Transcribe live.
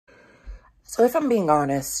So if I'm being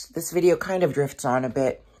honest, this video kind of drifts on a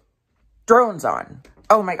bit. Drones on.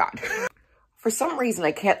 Oh my god. For some reason,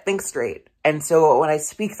 I can't think straight. And so when I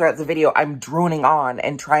speak throughout the video, I'm droning on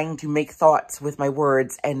and trying to make thoughts with my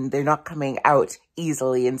words, and they're not coming out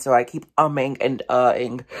easily. And so I keep umming and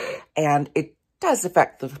uhing. And it does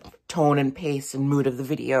affect the tone and pace and mood of the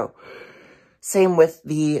video. Same with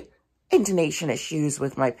the intonation issues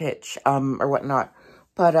with my pitch, or whatnot.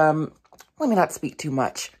 But, let me not speak too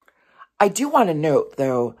much. I do want to note,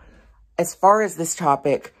 though, as far as this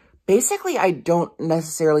topic, basically, I don't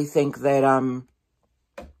necessarily think that, well,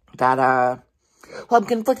 I'm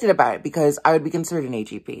conflicted about it because I would be considered an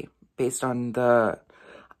AGP based on the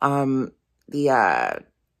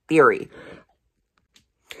theory.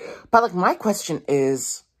 But, like, my question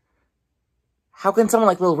is, how can someone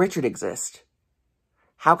like Little Richard exist?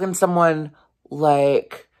 How can someone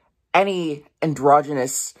like any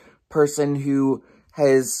androgynous person who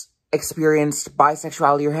has experienced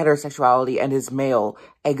bisexuality or heterosexuality and is male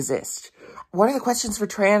exist? What are the questions for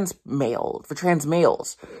trans males?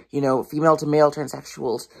 You know, female to male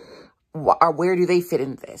transsexuals. Where do they fit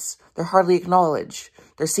in this? They're hardly acknowledged.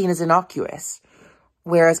 They're seen as innocuous.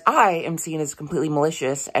 Whereas I am seen as completely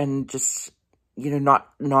malicious and just, you know,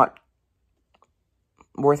 not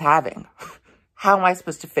worth having. How am I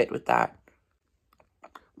supposed to fit with that?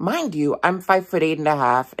 Mind you, I'm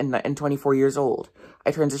 5'8.5" and 24 years old.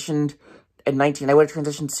 I transitioned at 19. I would have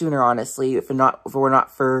transitioned sooner, honestly, if it were not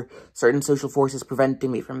for certain social forces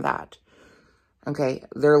preventing me from that. Okay,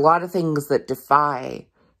 there are a lot of things that defy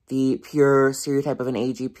the pure stereotype of an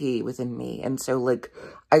AGP within me. And so, like,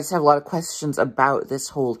 I just have a lot of questions about this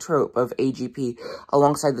whole trope of AGP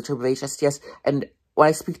alongside the trope of HSTS. And when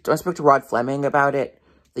I spoke to Rod Fleming about it,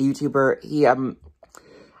 the YouTuber,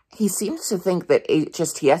 he seems to think that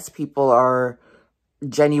HSTS people are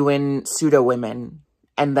genuine pseudo-women,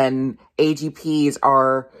 and then AGPs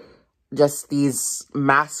are just these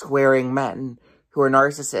mask-wearing men who are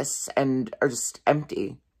narcissists and are just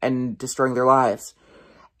empty and destroying their lives.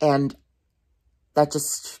 And that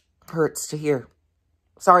just hurts to hear.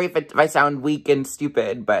 Sorry if I sound weak and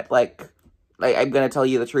stupid, but, like I'm gonna tell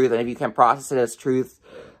you the truth, and if you can't process it as truth,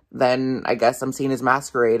 then I guess I'm seen as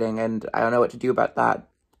masquerading, and I don't know what to do about that.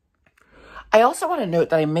 I also want to note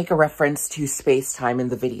that I make a reference to space-time in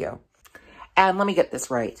the video. And let me get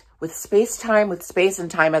this right. With space-time, with space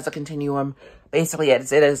and time as a continuum, basically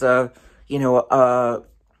it is a, you know, a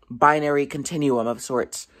binary continuum of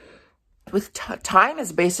sorts. With time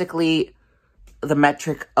is basically the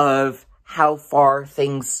metric of how far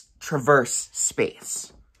things traverse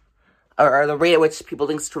space. Or the rate at which people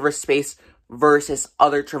think traverse space versus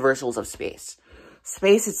other traversals of space.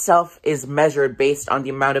 Space itself is measured based on the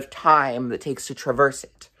amount of time that it takes to traverse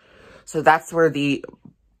it. So that's where the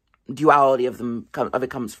duality of it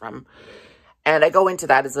comes from. And I go into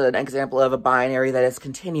that as an example of a binary that is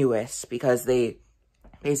continuous because they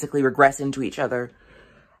basically regress into each other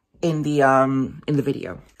in the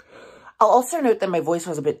video. I'll also note that my voice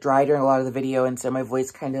was a bit dry during a lot of the video, and so my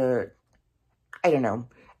voice kind of, I don't know,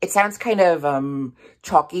 it sounds kind of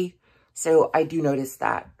chalky. So I do notice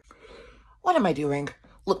that. What am I doing?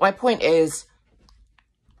 Look, my point is,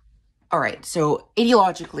 all right, so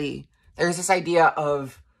ideologically, there's this idea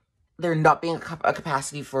of there not being a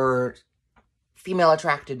capacity for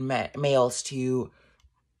female-attracted males to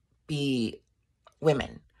be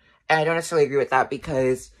women. And I don't necessarily agree with that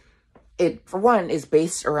because it, for one, is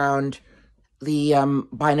based around the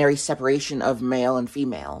binary separation of male and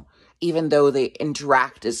female, even though they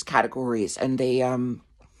interact as categories and they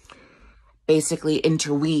basically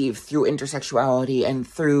interweave through intersexuality and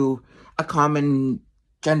through a common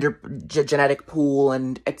genetic pool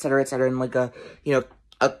and et cetera, and like a, you know,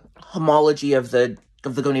 a homology of the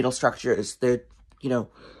gonadal structures. The, you know,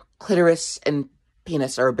 clitoris and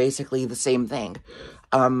penis are basically the same thing.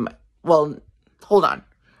 Well, hold on.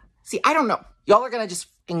 See, I don't know. Y'all are gonna just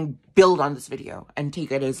build on this video and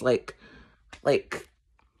take it as like,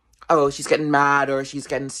 oh, she's getting mad or she's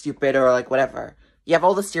getting stupid or like whatever. You have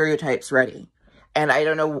all the stereotypes ready. And I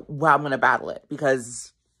don't know how I'm going to battle it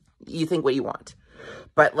because you think what you want.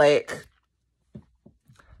 But, like,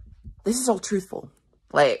 this is all truthful.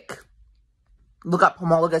 Like, look up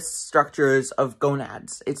homologous structures of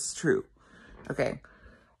gonads. It's true. Okay.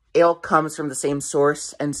 It all comes from the same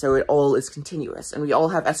source, and so it all is continuous. And we all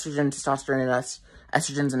have estrogen and testosterone in us,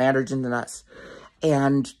 estrogens and androgens in us.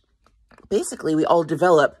 And basically, we all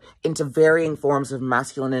develop into varying forms of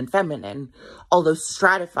masculine and feminine, although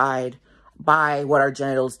stratified by what our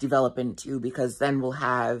genitals develop into, because then we'll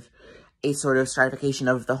have a sort of stratification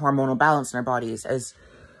of the hormonal balance in our bodies as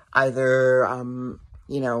either,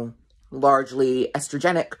 you know, largely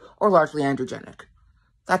estrogenic or largely androgenic.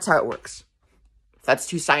 That's how it works. If that's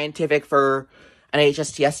too scientific for an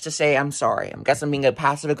HSTS to say, I'm sorry. I guess I'm being a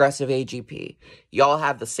passive-aggressive AGP. Y'all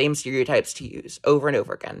have the same stereotypes to use over and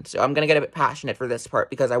over again. So I'm going to get a bit passionate for this part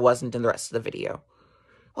because I wasn't in the rest of the video.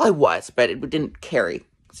 Well, I was, but it didn't carry.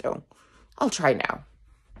 So I'll try now.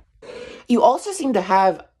 You also seem to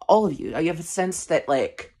have, all of you have a sense that,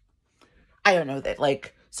 like, I don't know, that,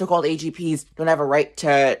 like, so-called AGPs don't have a right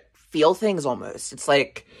to feel things almost. It's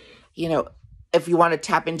like, you know, if you want to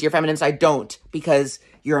tap into your feminine side, don't, because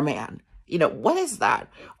you're a man. You know, what is that?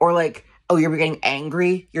 Or like, oh, you're getting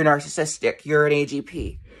angry, you're narcissistic, you're an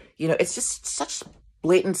AGP. You know, it's just such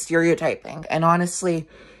blatant stereotyping. And honestly,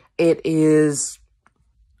 it is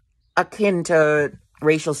akin to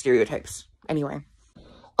racial stereotypes. Anyway,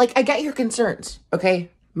 like, I get your concerns, okay?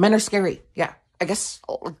 Men are scary. Yeah, I guess,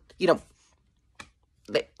 you know,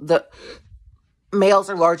 the males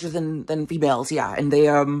are larger than females, yeah, and they,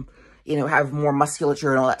 you know, have more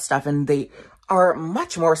musculature and all that stuff, and they are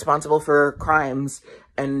much more responsible for crimes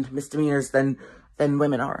and misdemeanors than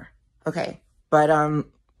women are, okay? But,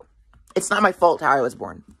 it's not my fault how I was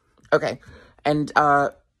born, okay? And, I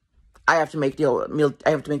have to make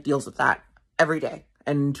deals with that every day,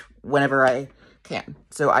 and whenever I can,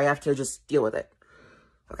 so I have to just deal with it,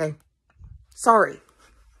 okay? Sorry,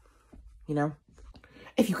 you know?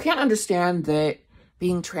 If you can't understand that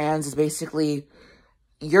being trans is basically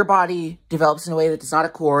your body develops in a way that does not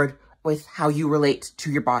accord with how you relate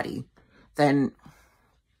to your body, then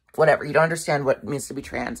whatever. You don't understand what it means to be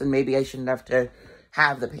trans, and maybe I shouldn't have to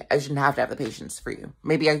have the patience for you.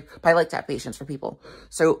 Maybe I like to have patience for people.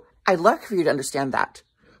 So I'd like for you to understand that,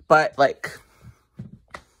 but like,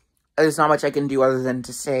 there's not much I can do other than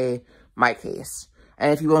to say my case.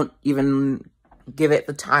 And if you won't even give it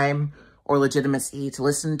the time or legitimacy to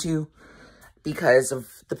listen to, because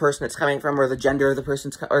of the person it's coming from, or the gender of the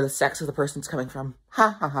person's, or the sex of the person's coming from,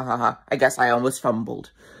 ha ha ha ha ha, I guess I almost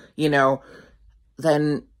fumbled, you know,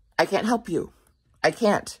 then I can't help you. I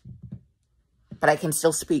can't. But I can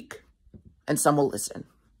still speak, and some will listen.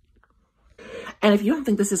 And if you don't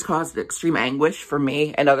think this has caused extreme anguish for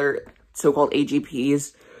me and other so-called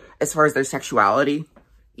AGPs as far as their sexuality,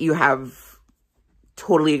 you have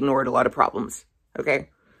totally ignored a lot of problems, okay?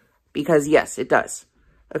 Because yes, it does,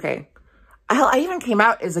 okay? Hell, I even came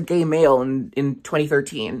out as a gay male in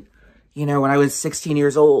 2013, you know, when I was 16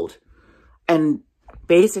 years old. And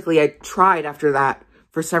basically, I tried after that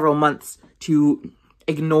for several months to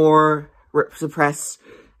ignore, suppress,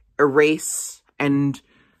 erase, and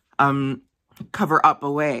cover up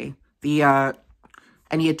away the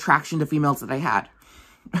any attraction to females that I had.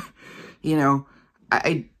 You know,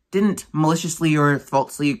 I didn't maliciously or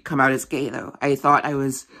falsely come out as gay, though. I thought I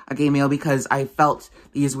was a gay male because I felt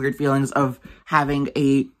these weird feelings of having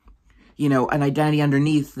a, you know, an identity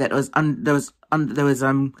underneath that was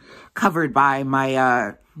covered by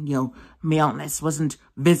my, you know, maleness, wasn't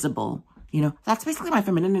visible. You know, that's basically my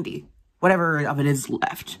femininity. Whatever of it is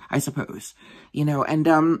left, I suppose. You know, and,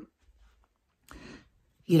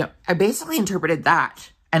 you know, I basically interpreted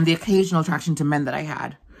that and the occasional attraction to men that I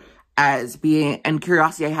had as being, and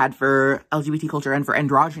curiosity I had for LGBT culture and for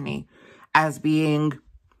androgyny as being,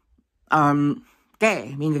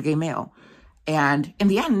 gay, being a gay male. And in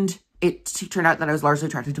the end, it turned out that I was largely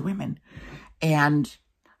attracted to women. And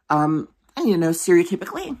you know,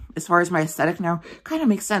 stereotypically, as far as my aesthetic now, kind of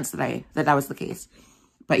makes sense that that was the case.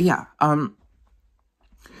 But yeah,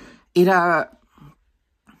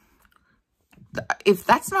 if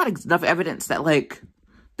that's not enough evidence that, like,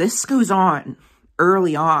 this goes on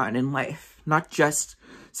early on in life, not just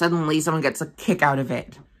suddenly someone gets a kick out of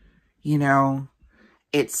it, you know,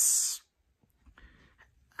 it's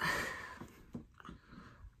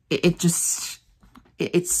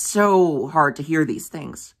so hard to hear these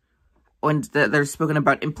things when they're spoken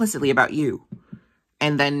about implicitly about you,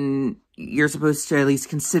 and then you're supposed to at least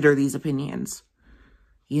consider these opinions,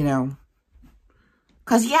 you know,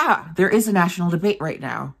 because yeah, there is a national debate right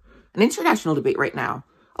now, an international debate right now.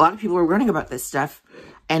 A lot of people are learning about this stuff,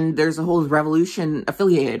 and there's a whole revolution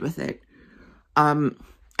affiliated with it. And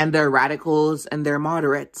there are radicals and there are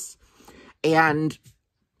moderates. And,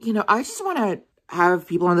 you know, I just want to have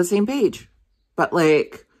people on the same page. But,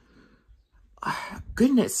 like,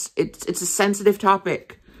 goodness, it's a sensitive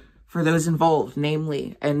topic for those involved,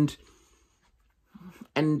 namely. And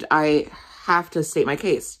I have to state my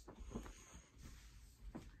case.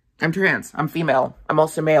 I'm trans. I'm female. I'm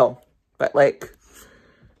also male. But, like,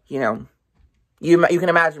 you know, you can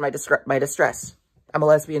imagine my distress. I'm a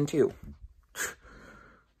lesbian, too.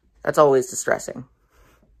 That's always distressing.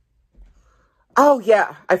 Oh,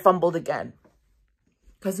 yeah, I fumbled again.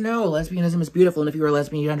 Because no, lesbianism is beautiful, and if you were a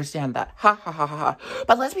lesbian, you'd understand that. Ha ha ha ha ha.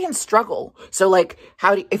 But lesbians struggle. So like,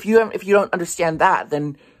 if you don't understand that,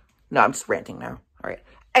 then no, I'm just ranting now. All right.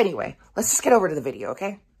 Anyway, let's just get over to the video,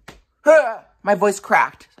 okay? My voice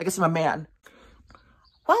cracked. I guess I'm a man.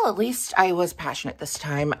 Well, at least I was passionate this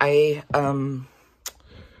time. I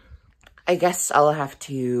guess I'll have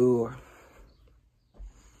to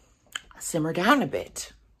simmer down a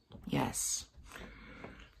bit. Yes.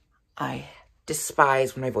 I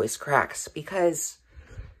despise when my voice cracks because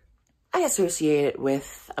I associate it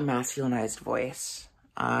with a masculinized voice.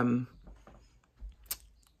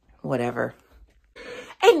 Whatever.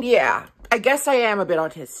 And yeah, I guess I am a bit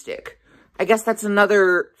autistic. I guess that's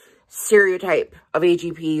another stereotype of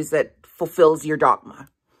AGPs that fulfills your dogma.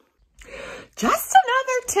 Just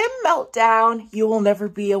another Tim meltdown. You will never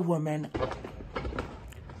be a woman.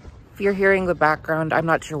 If you're hearing the background, I'm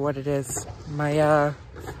not sure what it is.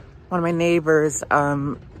 One of my neighbors,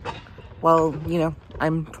 well, you know,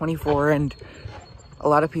 I'm 24 and a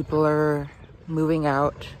lot of people are moving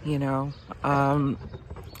out, you know,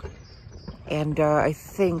 and I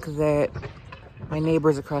think that my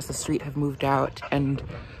neighbors across the street have moved out and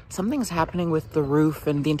something's happening with the roof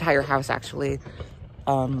and the entire house, actually.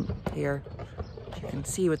 Here, you can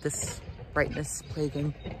see with this brightness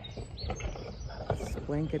plaguing. There's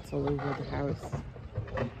blankets all over the house.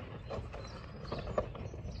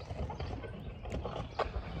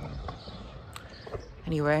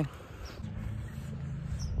 Anyway,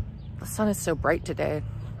 the sun is so bright today.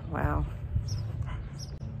 Wow.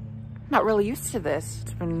 Not really used to this.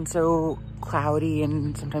 It's been so cloudy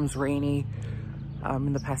and sometimes rainy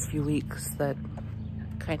in the past few weeks that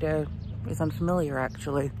kind of is unfamiliar,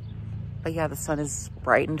 actually. But yeah, the sun is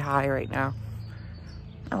bright and high right now.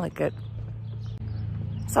 I like it.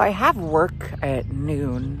 So I have work at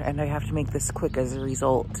noon and I have to make this quick as a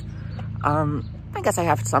result. I guess I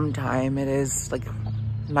have some time. It is like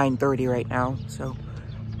 9:30 right now, so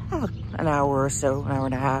I have an hour or so, an hour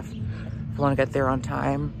and a half, if I want to get there on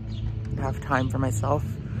time and have time for myself.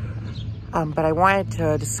 But I wanted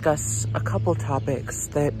to discuss a couple topics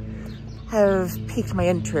that have piqued my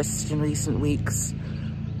interest in recent weeks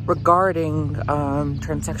regarding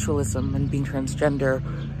transsexualism and being transgender,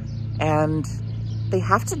 and they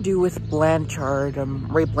have to do with Blanchard,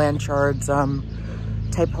 Ray Blanchard's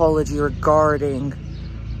typology regarding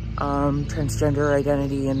transgender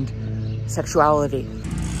identity and sexuality.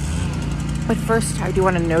 But first, I do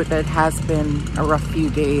want to note that it has been a rough few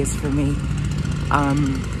days for me.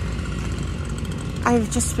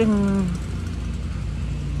 I've just been,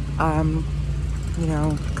 you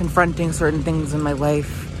know, confronting certain things in my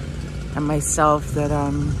life and myself that,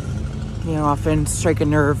 you know, often strike a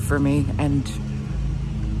nerve for me and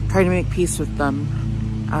trying to make peace with them.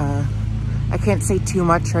 I can't say too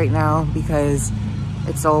much right now because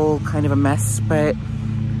it's all kind of a mess, but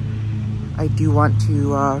I do want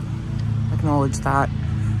to acknowledge that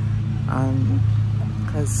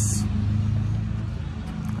because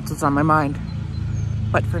that's what's on my mind.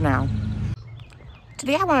 But for now,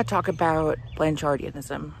 today I want to talk about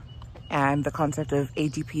Blanchardianism and the concept of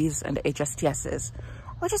AGPs and HSTSes,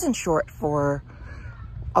 which is in short for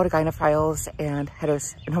Autogynephiles and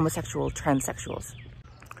homosexual transsexuals.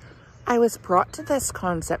 I was brought to this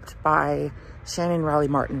concept by Shannyn Raleigh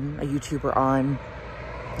Martin, a YouTuber on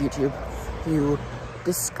YouTube, who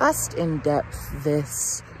discussed in depth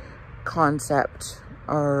this concept,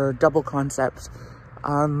 or double concept,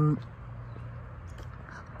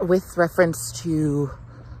 with reference to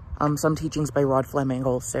some teachings by Rod Fleming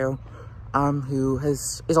also, who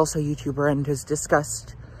is also a YouTuber and has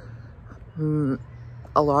discussed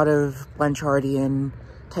a lot of Blanchardian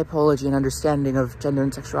typology and understanding of gender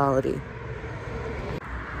and sexuality.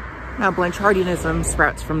 Now, Blanchardianism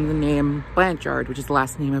sprouts from the name Blanchard, which is the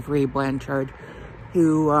last name of Ray Blanchard,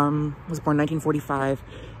 who was born in 1945,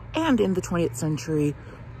 and in the 20th century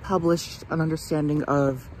published an understanding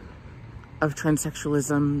of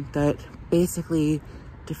transsexualism that basically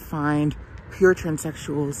defined pure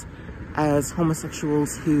transsexuals as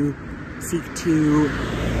homosexuals who seek to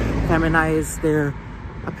feminize their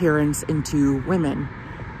appearance into women,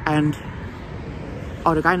 and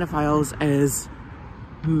autogynephiles as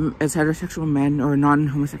heterosexual men or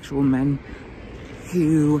non-homosexual men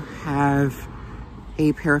who have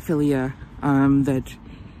a paraphilia that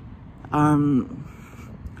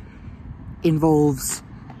involves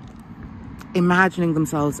imagining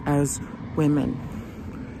themselves as women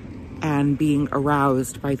and being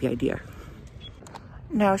aroused by the idea.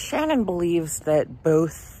 Now, Shannyn believes that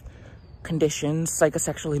both conditions,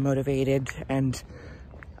 psychosexually motivated and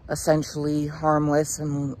essentially harmless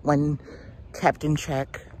and when kept in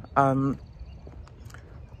check,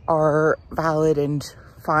 are valid and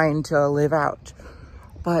fine to live out.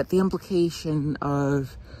 But the implication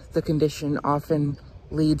of the condition often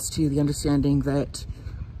leads to the understanding that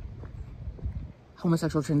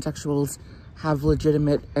homosexual transsexuals have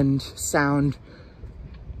legitimate and sound,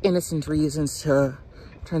 innocent reasons to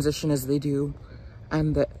transition as they do,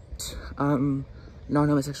 and that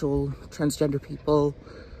non-homosexual transgender people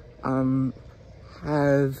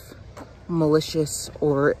have malicious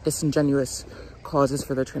or disingenuous causes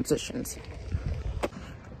for their transitions.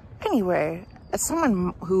 Anyway, as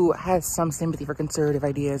someone who has some sympathy for conservative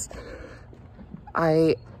ideas,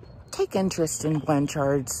 I take interest in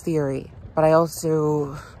Blanchard's theory, but I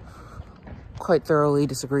also quite thoroughly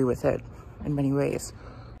disagree with it in many ways.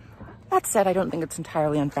 That said, I don't think it's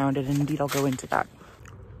entirely unfounded, and indeed I'll go into that.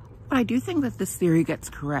 What I do think that this theory gets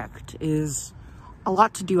correct is a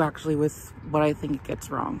lot to do actually with what I think it gets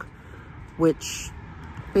wrong, which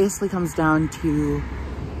basically comes down to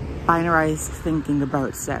binarized thinking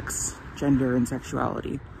about sex, gender, and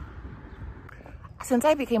sexuality. Since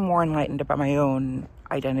I became more enlightened about my own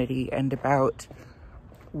identity and about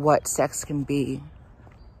what sex can be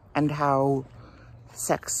and how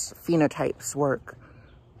sex phenotypes work,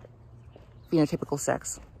 phenotypical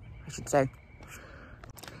sex, I should say.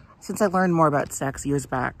 Since I learned more about sex years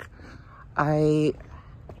back, I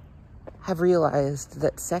have realized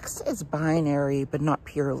that sex is binary, but not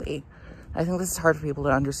purely. I think this is hard for people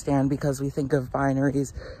to understand because we think of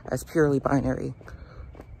binaries as purely binary.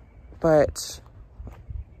 But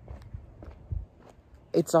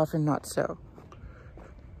it's often not so.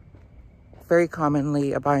 Very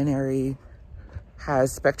commonly, a binary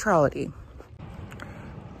has spectrality.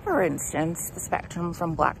 For instance, the spectrum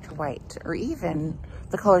from black to white, or even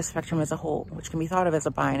the color spectrum as a whole, which can be thought of as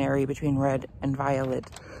a binary between red and violet,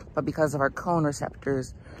 but because of our cone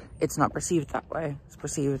receptors, it's not perceived that way. It's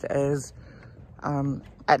perceived as,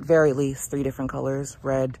 at very least, 3 different colors,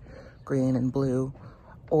 red, green, and blue,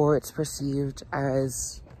 or it's perceived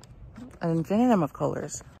as an infinitum of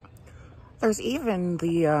colors. There's even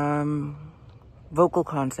the vocal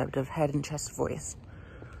concept of head and chest voice.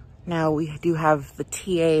 Now, we do have the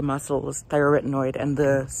TA muscles, thyroretinoid, and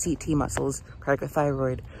the CT muscles,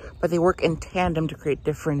 cricothyroid, but they work in tandem to create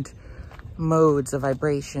different modes of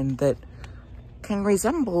vibration that can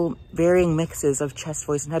resemble varying mixes of chest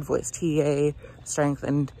voice and head voice, TA, strength,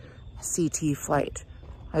 and CT, flight.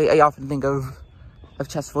 I often think of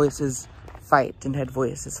chest voice as fight and head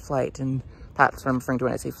voice as flight, and that's what I'm referring to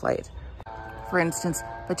when I say flight. For instance,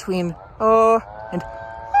 between oh and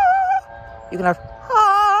ah, you can have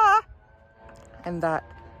ah, and that,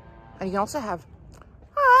 and you can also have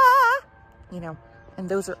ah, and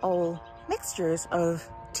those are all mixtures of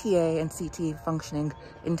TA and CT functioning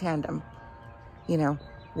in tandem,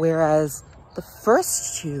 whereas the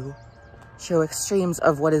first two show extremes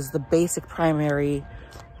of what is the basic primary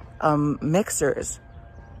mixers,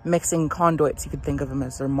 mixing conduits. You could think of them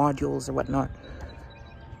as their modules or whatnot.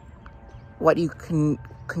 What you can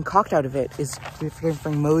concoct out of it is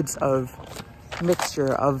different modes of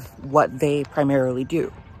mixture of what they primarily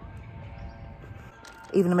do.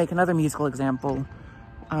 Even to make another musical example,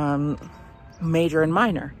 major and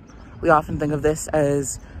minor. We often think of this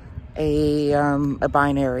as a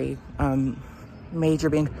binary, major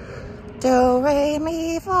being do, re,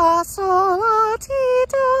 mi, fa, sol, la, ti,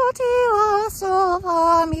 do, ti, la, sol,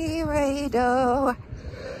 fa, mi, re, do,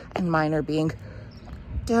 and minor being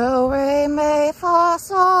do, re, mi, fa,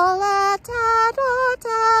 sol, la, ta, do,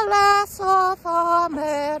 ta, la, sol, fa,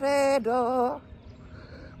 mi, re, do.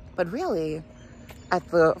 But really, at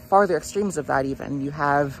the farther extremes of that even, you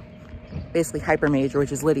have basically hypermajor,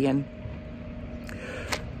 which is Lydian.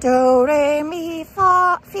 Do, re, mi,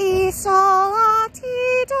 fa, fi, sol, la,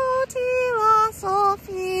 ti, do, ti, la, sol,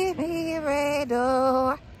 fi, mi, re,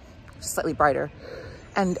 do. Slightly brighter.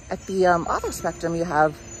 And at the other spectrum, you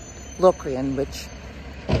have Locrian, which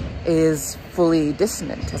is fully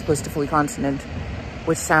dissonant as opposed to fully consonant,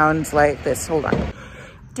 which sounds like this. Hold on.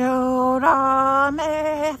 Do, ra, mi,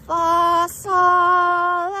 fa, sol,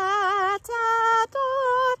 la, ta,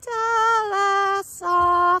 do, ta, la,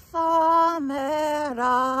 sa, fa, mi,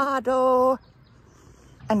 ra, do.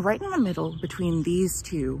 And right in the middle between these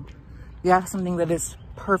two, you have something that is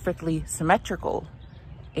perfectly symmetrical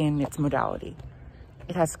in its modality.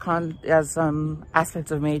 It has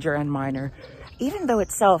aspects of major and minor, even though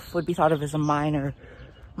itself would be thought of as a minor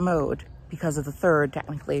mode because of the third,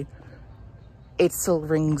 technically. It still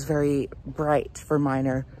rings very bright for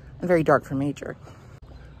minor and very dark for major.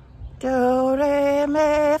 Do, re,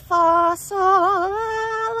 mi, fa, sol,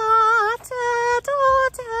 la, ti, do,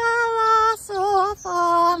 ti, la, sol,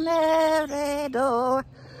 fa, mi, re, do.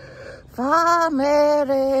 Fa, me,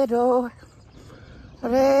 re, do,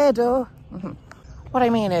 re, do. What I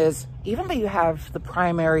mean is, even though you have the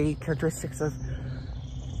primary characteristics of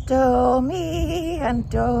do, mi, and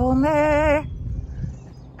do, me,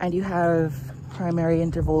 and you have primary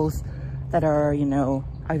intervals that are, you know,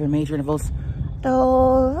 either major intervals, do,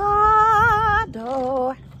 la,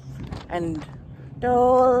 do, and do,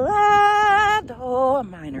 la, do,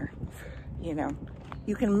 minor, you know.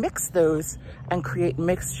 You can mix those and create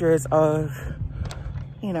mixtures of,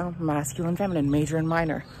 you know, masculine, feminine, major and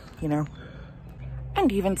minor, you know,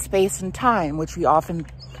 and even space and time, which we often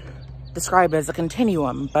describe as a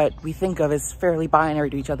continuum, but we think of as fairly binary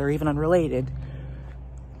to each other, even unrelated.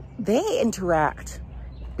 They interact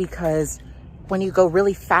because when you go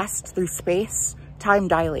really fast through space, time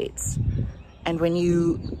dilates. And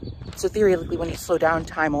so theoretically, when you slow down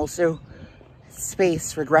time also,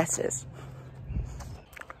 space regresses.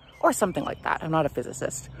 Or something like that. I'm not a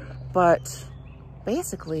physicist. But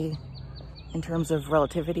basically, in terms of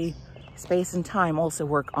relativity, space and time also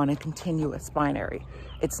work on a continuous binary.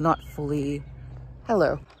 It's not fully,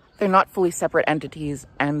 they're not fully separate entities,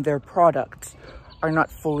 and their products are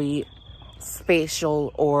not fully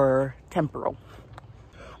spatial or temporal.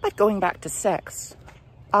 But going back to sex,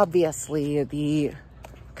 obviously the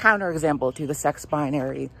counterexample to the sex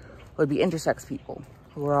binary would be intersex people,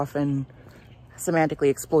 who are often semantically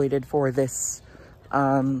exploited for this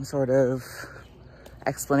sort of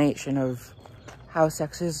explanation of how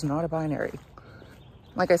sex is not a binary.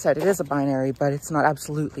 Like I said, it is a binary, but it's not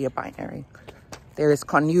absolutely a binary. There is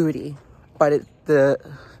continuity, but the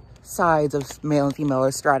sides of male and female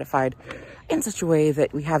are stratified in such a way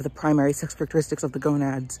that we have the primary sex characteristics of the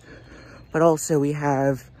gonads, but also we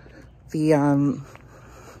have the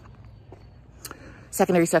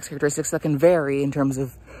secondary sex characteristics that can vary in terms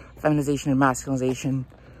of feminization and masculinization,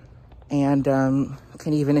 and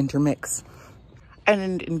can even intermix.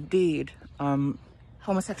 And indeed,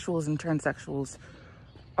 homosexuals and transsexuals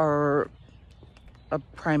are a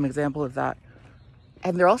prime example of that.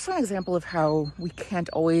 And they're also an example of how we can't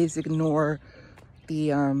always ignore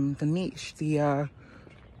the niche, the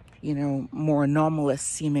you know, more anomalous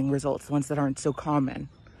seeming results, the ones that aren't so common,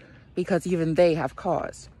 because even they have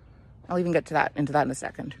cause. I'll even get to into that in a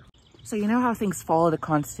second. So you know how things fall at a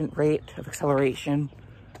constant rate of acceleration?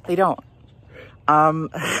 They don't.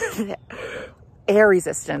 Air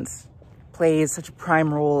resistance plays such a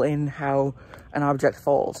prime role in how an object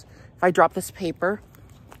falls. If I drop this paper,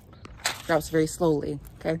 it drops very slowly,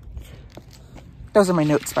 okay? Those are my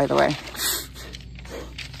notes, by the way.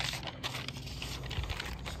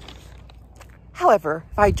 However,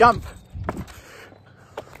 if I jump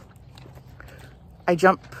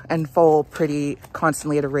and fall pretty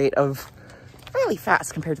constantly at a rate of fairly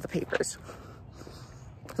fast compared to the papers.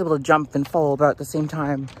 I was able to jump and fall about the same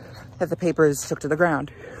time that the papers took to the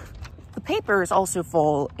ground. The papers also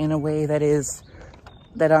fall in a way that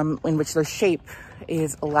in which their shape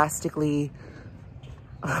is elastically,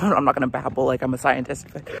 I'm not going to babble like I'm a scientist,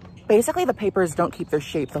 but basically the papers don't keep their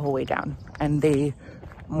shape the whole way down, and they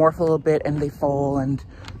morph a little bit and they fall, and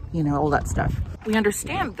you know, all that stuff. We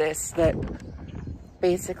understand this, that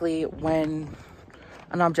basically when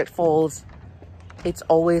an object falls, it's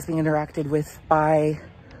always being interacted with by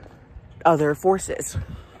other forces.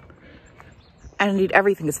 And indeed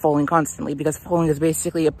everything is falling constantly, because falling is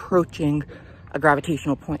basically approaching a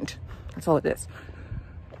gravitational point. That's all it is.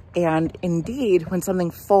 And indeed, when something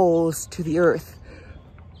falls to the earth,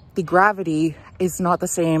 the gravity is not the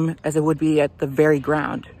same as it would be at the very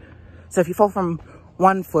ground. So if you fall from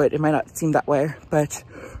 1 foot, it might not seem that way, but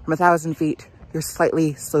from 1,000 feet, you're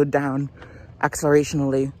slightly slowed down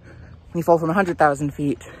accelerationally. When you fall from 100,000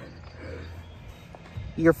 feet,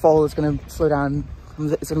 your fall is going to slow down.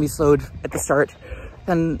 It's going to be slowed at the start,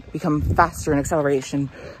 then become faster in acceleration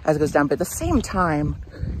as it goes down. But at the same time,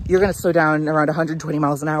 you're going to slow down around 120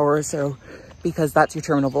 miles an hour or so, because that's your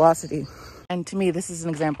terminal velocity. And to me, this is an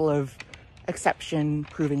example of exception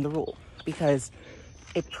proving the rule, because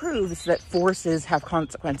it proves that forces have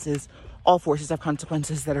consequences. All forces have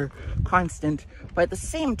consequences that are constant, but at the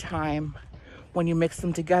same time, when you mix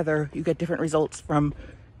them together, you get different results from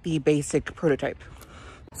the basic prototype.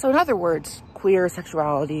 So in other words, queer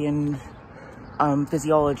sexuality and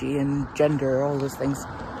physiology and gender, all those things,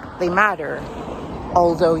 they matter.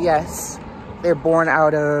 Although, yes, they're born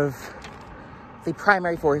out of the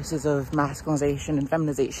primary forces of masculinization and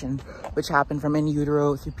feminization, which happen from in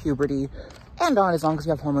utero through puberty and on, as long as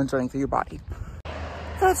you have hormones running through your body.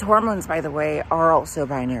 Those hormones, by the way, are also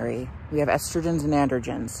binary. We have estrogens and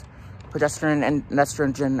androgens. Progesterone and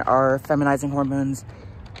estrogen are feminizing hormones,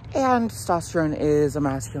 and testosterone is a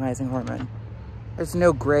masculinizing hormone. There's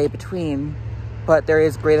no gray between, but there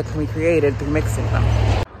is gray that can be created through mixing them.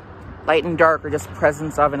 Light and dark are just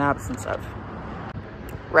presence of and absence of.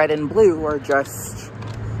 Red and blue are just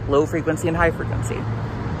low frequency and high frequency.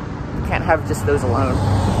 You can't have just those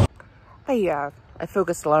alone. But yeah, I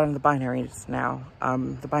focused a lot on the binaries now,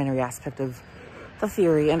 the binary aspect of the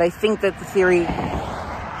theory, and I think that the theory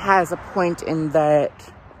has a point in that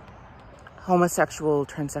homosexual,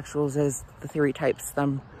 transsexuals, as the theory types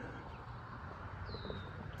them,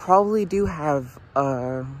 probably do have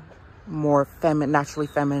a more naturally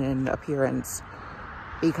feminine appearance,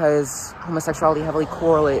 because homosexuality heavily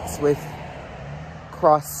correlates with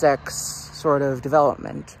cross-sex sort of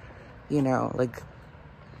development. You know, like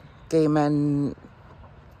gay men,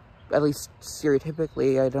 at least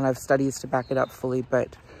stereotypically, I don't have studies to back it up fully,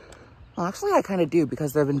 but well, actually I kind of do,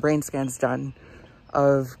 because there have been brain scans done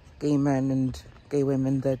of gay men and gay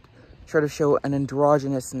women that sort of show an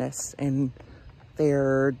androgynousness in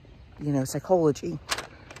their, you know, psychology,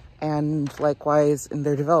 and likewise in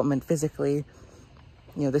their development physically.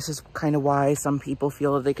 You know, this is kind of why some people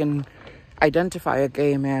feel that they can identify a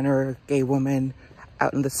gay man or a gay woman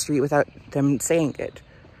out in the street without them saying it,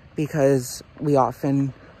 because we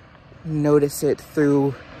often notice it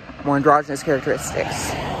through more androgynous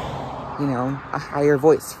characteristics. You know, a higher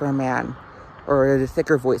voice for a man, or a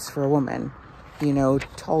thicker voice for a woman. You know,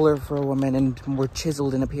 taller for a woman and more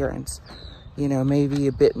chiseled in appearance. You know, maybe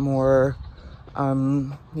a bit more,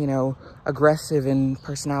 you know, aggressive in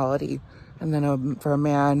personality. And then for a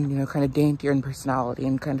man, you know, kind of daintier in personality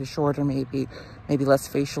and kind of shorter, maybe less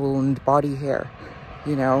facial and body hair,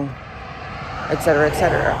 you know, etc.,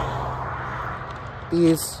 etc.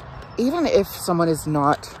 Even if someone is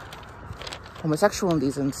not homosexual in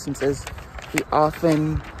these instances, we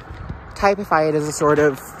often typify it as a sort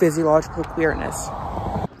of physiological queerness.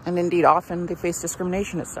 And indeed, often they face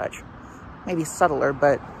discrimination as such. Maybe subtler,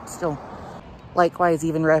 but still. Likewise,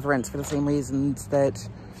 even reverence, for the same reasons that,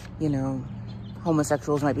 you know,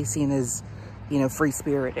 homosexuals might be seen as, you know,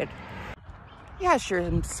 free-spirited. Yeah, sure,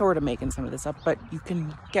 I'm sort of making some of this up, but you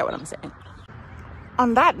can get what I'm saying.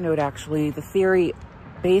 On that note, actually, the theory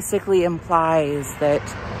basically implies that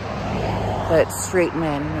straight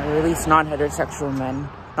men, or at least non-heterosexual men,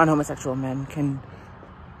 non-homosexual men, can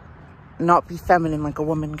not be feminine like a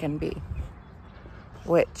woman can be.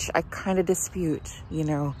 Which I kind of dispute. You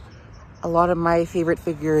know, a lot of my favorite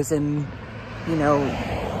figures in, you know,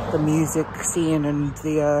 the music scene and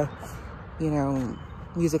the, you know,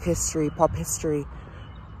 music history, pop history,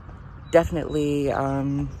 definitely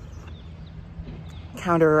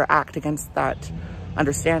counteract against that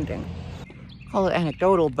understanding. Call it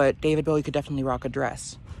anecdotal, but David Bowie could definitely rock a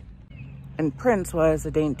dress. And Prince was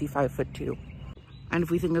a dainty 5'2". And if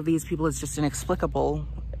we think of these people as just inexplicable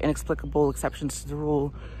exceptions to the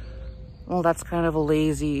rule, well, that's kind of a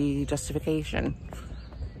lazy justification.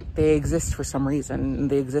 They exist for some reason, and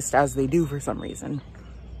they exist as they do for some reason.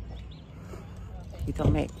 You tell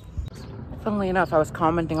me. Funnily enough, I was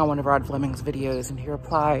commenting on one of Rod Fleming's videos, and he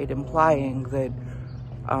replied, implying that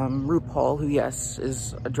RuPaul, who, yes,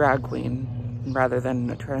 is a drag queen rather than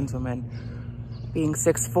a trans woman, being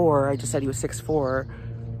 6'4", I just said he was 6'4",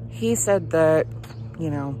 he said that,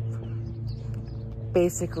 you know,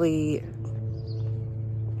 basically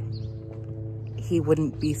he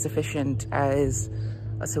wouldn't be sufficient as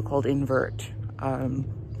a so-called invert.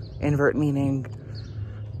 Invert meaning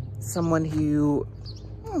someone who,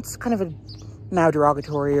 well, it's kind of a now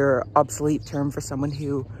derogatory or obsolete term for someone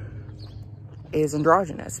who is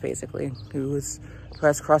androgynous, basically, who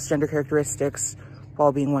has cross-gender characteristics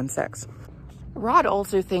while being one sex. Rod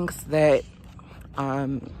also thinks that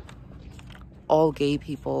all gay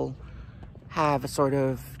people have a sort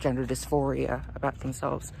of gender dysphoria about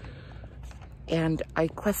themselves. And I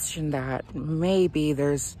question that. Maybe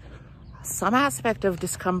there's some aspect of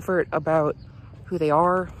discomfort about who they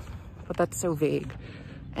are, but that's so vague.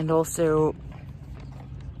 And also,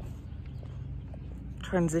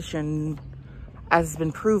 transition, as has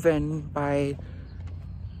been proven by,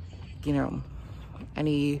 you know,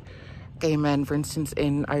 any gay men, for instance,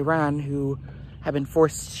 in Iran, who have been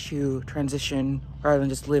forced to transition rather than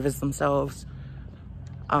just live as themselves.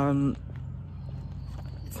 It's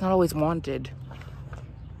not always wanted.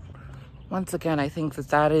 Once again, I think that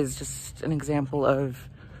that is just an example of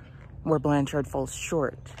where Blanchard falls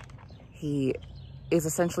short. He is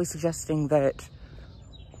essentially suggesting that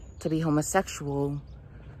to be homosexual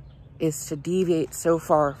is to deviate so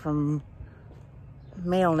far from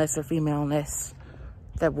maleness or femaleness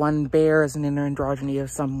that one bears an inner androgyny of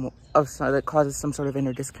some that causes some sort of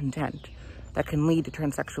inner discontent that can lead to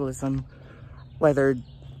transsexualism, whether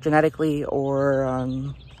genetically or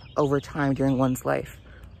over time during one's life.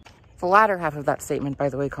 The latter half of that statement, by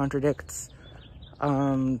the way, contradicts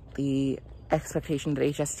the expectation that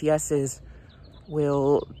HSTSes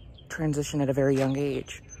will transition at a very young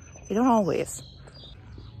age. They don't always.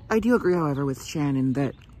 I do agree, however, with Shannyn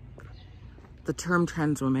that the term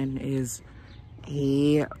trans woman is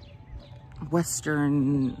a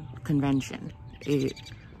Western convention. It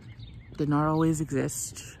did not always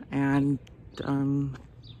exist, and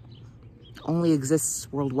only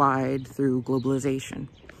exists worldwide through globalization.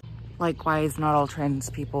 Likewise, not all trans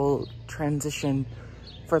people transition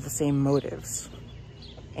for the same motives.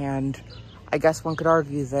 And I guess one could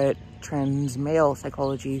argue that trans male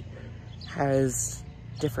psychology has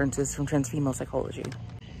differences from trans female psychology.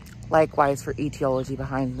 Likewise for etiology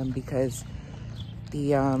behind them, because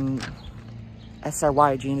the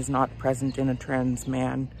SRY gene is not present in a trans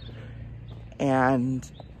man, and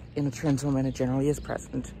in a trans woman it generally is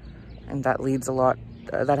present. And that leads a lot,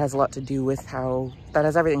 that has a lot to do with how, that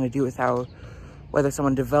has everything to do with how, whether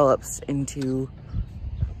someone develops into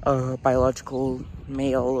a biological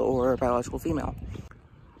male or a biological female.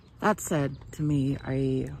 That said, to me,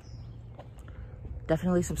 I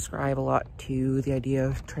definitely subscribe a lot to the idea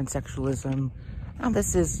of transsexualism. And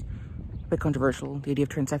this is a bit controversial, the idea of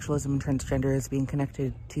transsexualism and transgender as being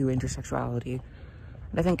connected to intersexuality.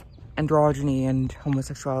 And I think androgyny and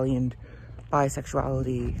homosexuality and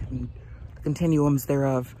bisexuality and the continuums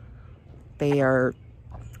thereof, they are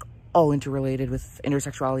all interrelated with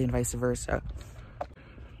intersexuality and vice versa.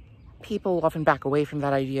 People often back away from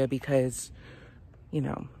that idea because, you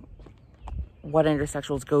know, what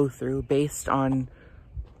intersexuals go through based on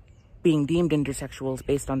being deemed intersexuals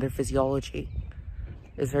based on their physiology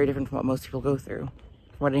is very different from what most people go through,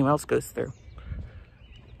 from what anyone else goes through.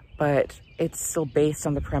 But it's still based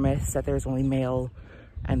on the premise that there's only male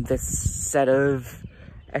and this set of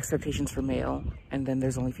expectations for male, and then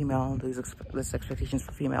there's only female, there's expectations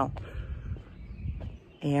for female.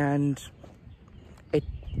 And it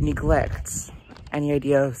neglects any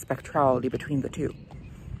idea of spectrality between the two.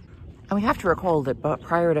 And we have to recall that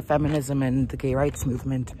prior to feminism and the gay rights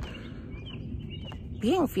movement,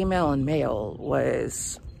 being female and male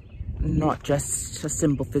was not just a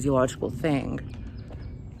simple physiological thing,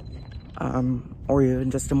 or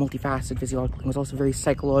even just a multifaceted physiological thing. It was also very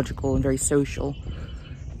psychological and very social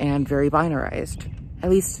and very binarized, at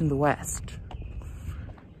least in the West.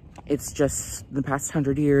 It's just the past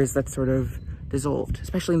 100 years that sort of dissolved,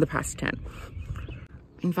 especially in the past 10.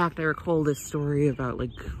 In fact, I recall this story about,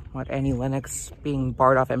 like, what, Annie Lennox being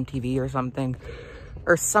barred off MTV or something,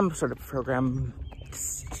 or some sort of program,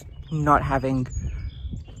 not having,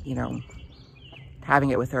 you know, having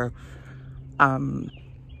it with her,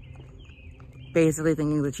 basically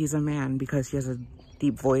thinking that she's a man because she has a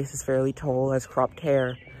deep voice, is fairly tall, has cropped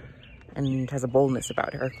hair, and has a boldness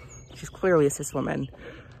about her. She's clearly a cis woman,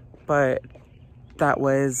 but that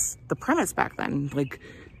was the premise back then. Like,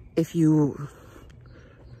 if you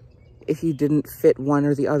didn't fit one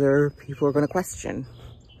or the other, people were going to question.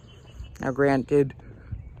 Now, granted,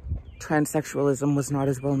 transsexualism was not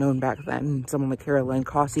as well known back then. Someone like Caroline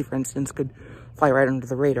Cossey, for instance, could fly right under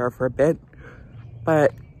the radar for a bit.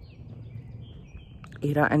 But,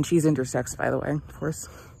 you know, and she's intersex, by the way, of course.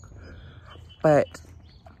 But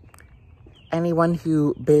anyone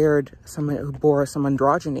who bore some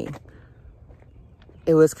androgyny,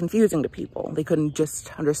 it was confusing to people. They couldn't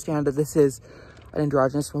just understand that this is an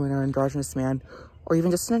androgynous woman or androgynous man, or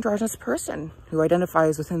even just an androgynous person who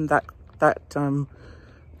identifies within that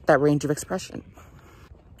range of expression.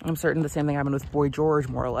 I'm certain the same thing happened with Boy George,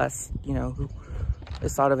 more or less, you know, who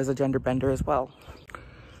is thought of as a gender bender as well.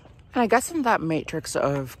 And I guess in that matrix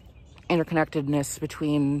of interconnectedness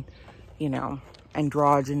between, you know,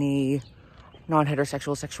 androgyny,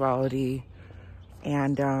 non-heterosexual sexuality,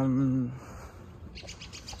 and,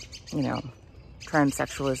 you know,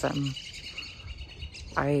 transsexualism,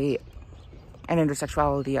 and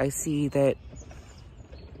intersexuality, I see that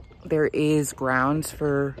there is grounds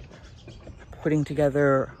for putting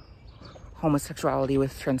together homosexuality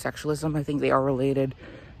with transsexualism. I think they are related,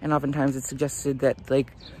 and oftentimes it's suggested that,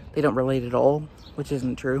 like, they don't relate at all, which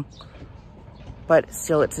isn't true. But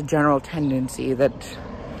still, it's a general tendency that,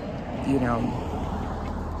 you know,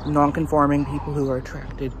 non-conforming people who are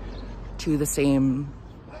attracted to the same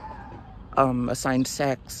assigned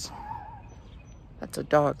sex, that's a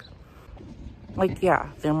dog, like, yeah,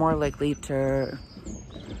 they're more likely to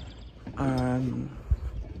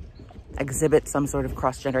exhibit some sort of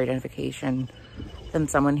cross-gender identification than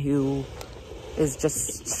someone who is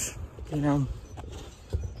just, you know,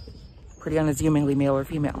 pretty unassumingly male or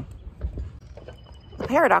female. The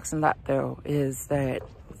paradox in that, though, is that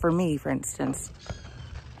for me, for instance,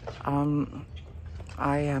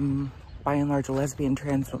 I am by and large a lesbian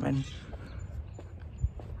trans woman.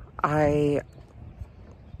 I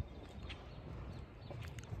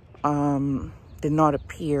did not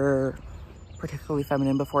appear particularly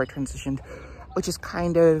feminine before I transitioned, which is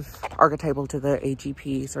kind of archetypal to the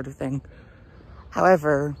AGP sort of thing.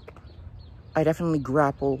 However, I definitely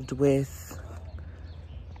grappled with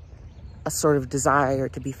a sort of desire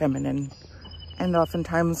to be feminine, and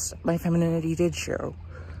oftentimes my femininity did show,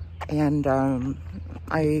 and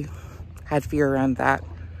I had fear around that.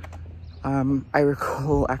 I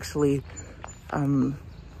recall actually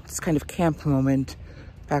this kind of camp moment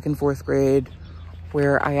back in 4th grade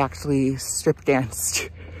where I actually strip danced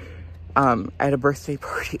at a birthday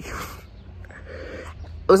party.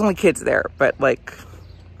 It was only kids there, but like,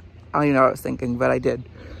 I don't even know what I was thinking, but I did.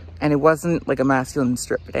 And it wasn't like a masculine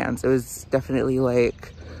strip dance. It was definitely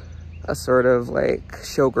like a sort of like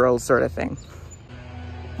showgirl sort of thing.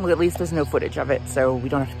 Well, at least there's no footage of it, so we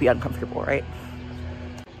don't have to be uncomfortable, right?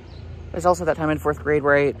 There's also that time in 4th grade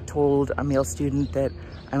where I told a male student that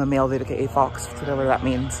I'm a male Vivica A. Fox, whatever that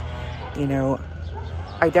means. You know,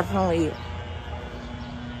 I definitely,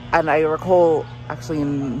 and I recall actually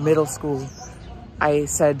in middle school, I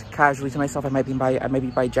said casually to myself I might be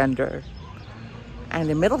bigender. And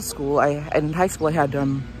in middle school, in high school,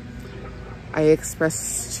 I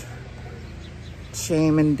expressed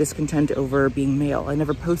shame and discontent over being male. I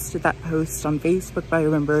never posted that post on Facebook, but I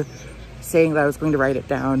remember saying that I was going to write it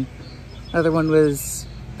down. Another one was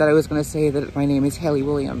that I was going to say that my name is Haley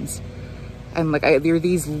Williams. And like, there are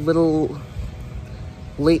these little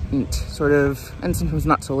latent sort of, and sometimes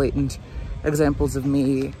not so latent, examples of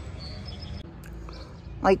me.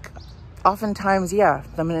 Like, oftentimes, yeah,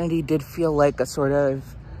 femininity did feel like a sort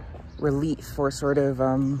of relief, or sort of,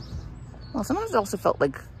 well, sometimes it also felt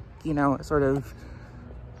like, you know, a sort of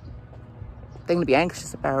thing to be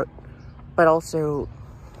anxious about, but also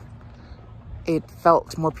it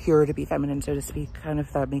felt more pure to be feminine, so to speak, kind of,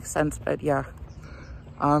 if that makes sense. But yeah,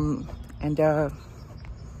 I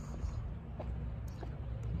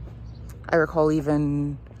recall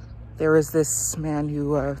even there was this man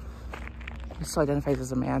who still identifies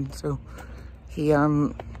as a man, so he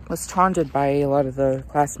was taunted by a lot of the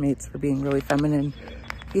classmates for being really feminine.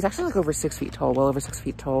 He's actually like over 6 feet tall, well over 6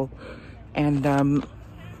 feet tall, and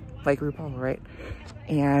like RuPaul, right?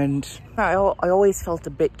 And I always felt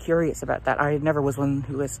a bit curious about that. I never was one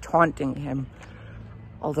who was taunting him,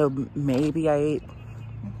 although maybe I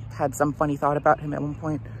had some funny thought about him at one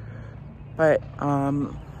point. But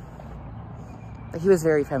he was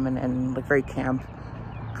very feminine, like very camp,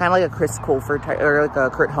 kind of like a Chris Colfer type, or like a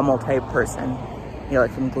Kurt Hummel type person, you know,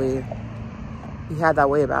 like from Glee. He had that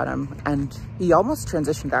way about him, and he almost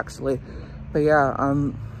transitioned actually. But yeah,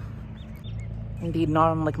 indeed,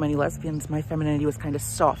 not unlike many lesbians, my femininity was kind of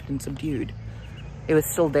soft and subdued. It was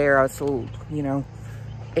still there. I was still, you know,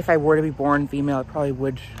 if I were to be born female, I probably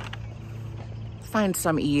would find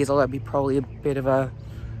some ease, although I'd be probably a bit of a,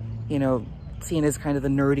 you know, seen as kind of the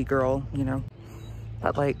nerdy girl, you know.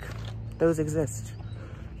 But like, those exist.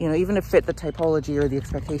 You know, even to fit the typology or the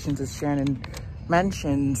expectations, as Shannyn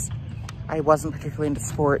mentions, I wasn't particularly into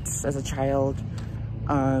sports as a child.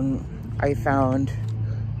 I found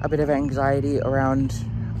a bit of anxiety around,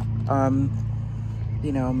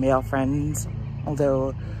 you know, male friends,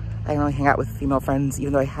 although I didn't really hang out with female friends,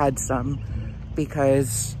 even though I had some,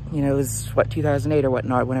 because, you know, it was, what, 2008 or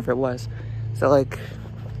whatnot, whenever it was. So, like,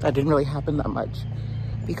 that didn't really happen that much,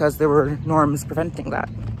 because there were norms preventing that.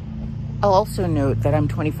 I'll also note that I'm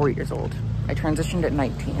 24 years old. I transitioned at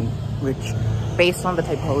 19, which, based on the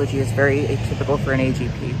typology, is very atypical for an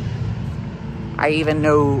AGP. I even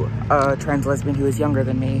know a trans lesbian who is younger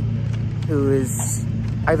than me, who is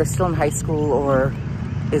either still in high school or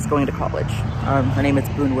is going to college. Her name is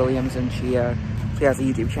Boone Williams, and she has a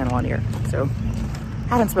YouTube channel on here. So,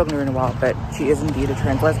 haven't spoken to her in a while, but she is indeed a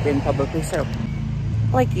trans lesbian, publicly so.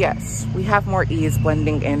 Like, yes, we have more ease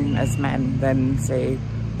blending in as men than, say,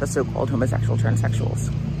 the so-called homosexual transsexuals,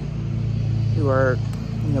 who are,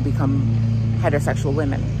 you know, become heterosexual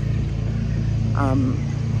women.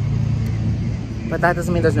 But that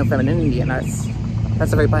doesn't mean there's no femininity in us.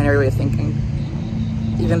 That's a very binary way of thinking.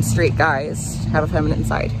 Even straight guys have a feminine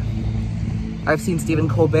side. I've seen Stephen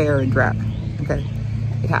Colbert in drag. Okay,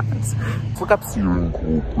 it happens. Let's look up Stephen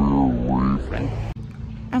Colbert.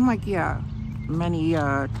 And like, yeah, many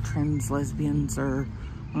trans lesbians are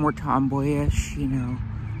more tomboyish, you know,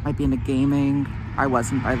 might be into gaming. I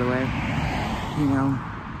wasn't, by the way. You know,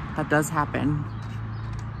 that does happen.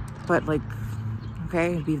 But like,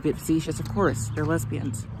 okay, be a bit facetious, of course, they're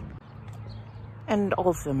lesbians. And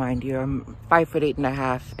also, mind you, I'm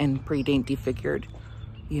 5'8.5" and pretty dainty figured.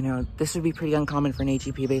 You know, this would be pretty uncommon for an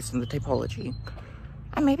AGP based on the typology.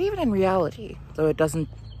 And maybe even in reality, though it doesn't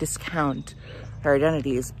discount their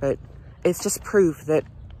identities, but it's just proof that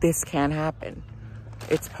this can happen.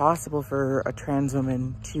 It's possible for a trans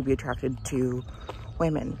woman to be attracted to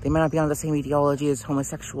women. They may not be on the same ideology as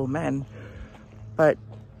homosexual men, but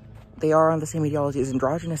they are on the same ideology as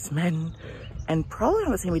androgynous men, and probably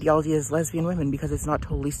on the same ideology as lesbian women, because it's not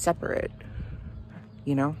totally separate,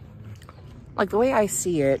 you know? Like, the way I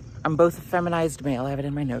see it, I'm both a feminized male, I have it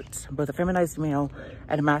in my notes. I'm both a feminized male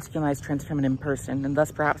and a masculinized trans feminine person, and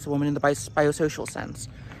thus perhaps a woman in the biosocial sense,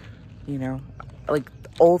 you know? Like,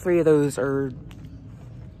 all three of those are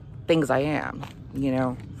things I am, you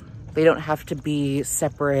know? They don't have to be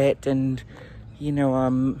separate and, you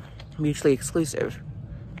know, mutually exclusive.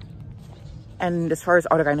 And as far as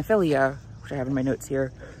autogynephilia, which I have in my notes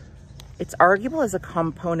here, it's arguable as a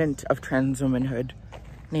component of trans womanhood,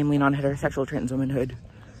 namely non-heterosexual trans womanhood,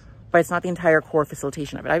 but it's not the entire core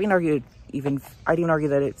facilitation of it. I'd even argue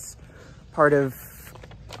that it's part of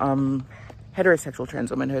heterosexual trans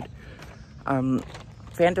womanhood.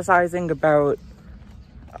 Fantasizing about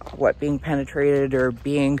being penetrated or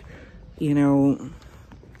being, you know,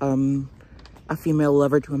 a female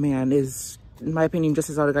lover to a man is, in my opinion, just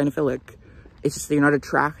as autogynephilic. It's just that you're not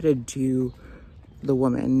attracted to the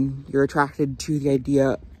woman. You're attracted to the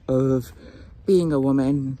idea of being a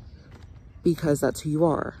woman because that's who you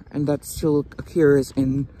are. And that still occurs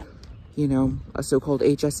in, you know, a so-called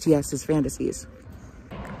HSTSes fantasies.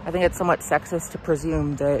 I think it's somewhat sexist to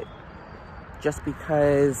presume that just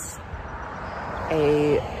because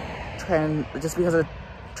a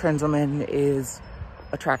trans woman is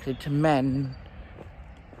attracted to men,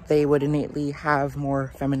 they would innately have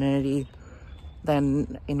more femininity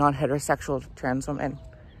than a non-heterosexual trans woman.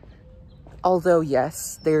 Although,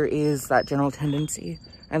 yes, there is that general tendency,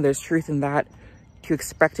 and there's truth in that, to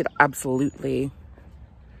expect it absolutely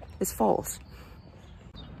is false.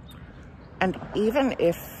 And even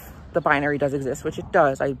if the binary does exist, which it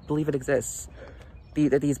does, I believe it exists,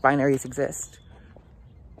 that these binaries exist,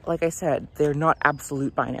 like I said, they're not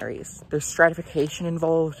absolute binaries. There's stratification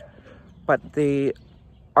involved, but they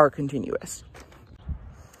are continuous.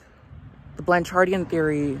 The Blanchardian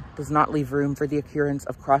theory does not leave room for the occurrence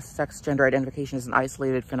of cross-sex gender identification as an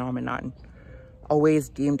isolated phenomenon, always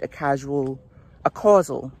deemed a causal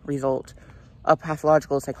result of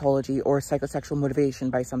pathological psychology or psychosexual motivation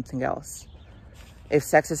by something else. If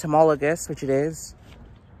sex is homologous, which it is,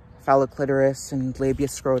 phalloclitoris and labia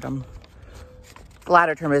scrotum. The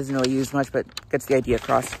latter term isn't really used much, but gets the idea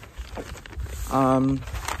across.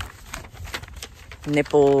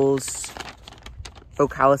 Nipples,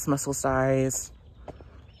 vocalis muscle size,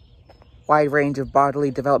 wide range of bodily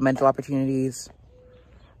developmental opportunities,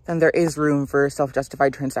 then there is room for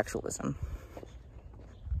self-justified transsexualism.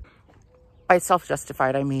 By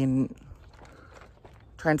self-justified, I mean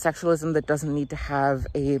transsexualism that doesn't need to have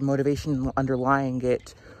a motivation underlying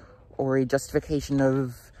it or a justification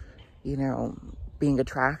of, you know, being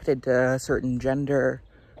attracted to a certain gender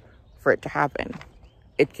for it to happen.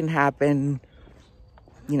 It can happen,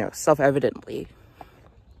 you know, self-evidently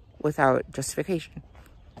without justification.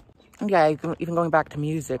 And yeah, even going back to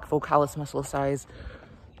music, vocalis muscle size,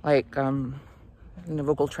 like, you know,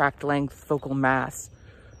 vocal tract length, vocal mass.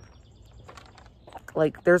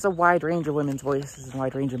 Like, there's a wide range of women's voices and a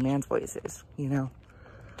wide range of man's voices, you know.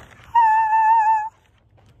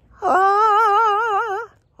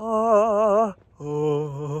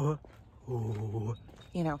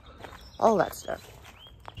 You know, all that stuff.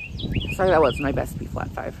 Sorry, that wasn't my best B flat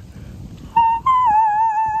 5.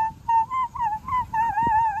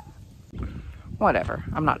 Whatever,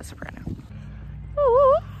 I'm not a soprano.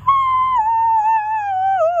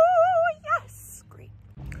 Yes, great.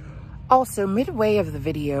 Also, midway of the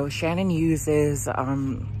video, Shannyn uses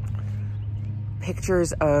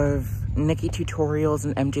pictures of Nikki Tutorials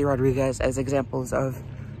and MJ Rodriguez as examples of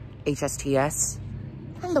HSTS,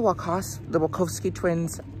 and the Wachowski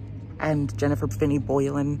twins and Jennifer Finney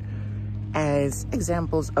Boylan as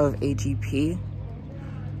examples of AGP.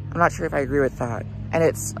 I'm not sure if I agree with that. And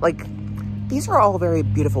it's like, these are all very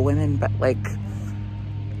beautiful women, but like,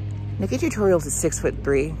 Nikki Tutorials is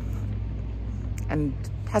 6'3" and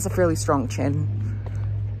has a fairly strong chin.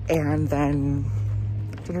 And then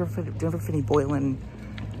Jennifer Finney Boylan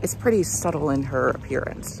is pretty subtle in her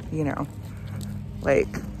appearance, you know, like,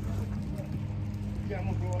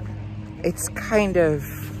 it's kind of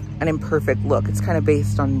an imperfect look. It's kind of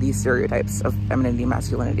based on these stereotypes of femininity,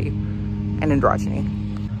 masculinity, and androgyny.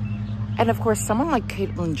 And of course, someone like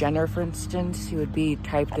Caitlyn Jenner, for instance, who would be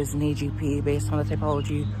typed as an AGP based on the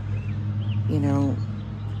typology, you know,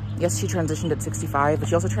 Yes, she transitioned at 65, but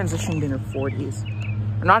she also transitioned in her 40s.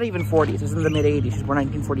 Or not even 40s, it was in the mid-80s. She's born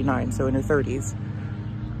 1949, so in her 30s.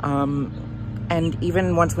 And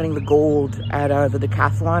even once winning the gold at the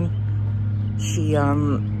decathlon,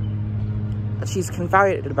 she's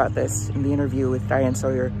confided about this in the interview with Diane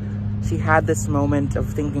Sawyer. She had this moment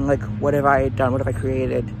of thinking, like, what have I done? What have I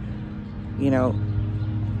created? You know,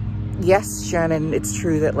 yes, Shannyn, it's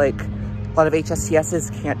true that, like, a lot of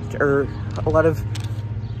HSTSes can't, or a lot of,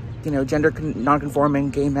 you know, gender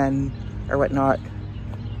non-conforming gay men or whatnot,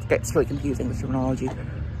 it's really confusing, the terminology,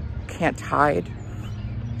 can't hide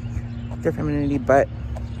their femininity, but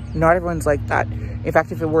not everyone's like that. In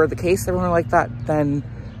fact, if it were the case, everyone were like that, then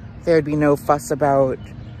there'd be no fuss about,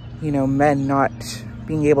 you know, men not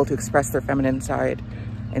being able to express their feminine side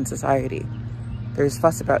in society. There's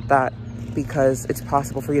fuss about that because it's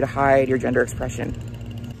possible for you to hide your gender expression.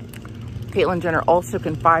 Caitlyn Jenner also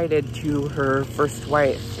confided to her first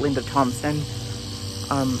wife, Linda Thompson.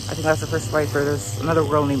 I think that's her first wife, or there's another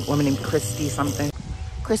woman named Christy something.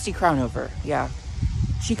 Christy Crownover, yeah.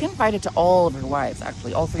 She confided to all of her wives,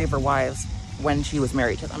 actually, all 3 of her wives, when she was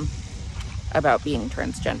married to them, about being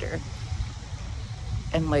transgender.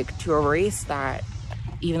 And, like, to erase that,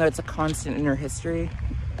 even though it's a constant in her history,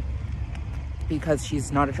 because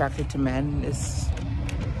she's not attracted to men, is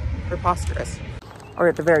preposterous. Or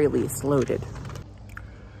at the very least, loaded.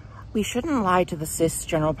 We shouldn't lie to the cis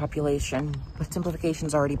general population, but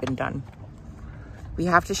simplification's already been done. We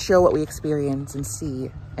have to show what we experience and see,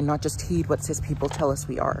 and not just heed what cis people tell us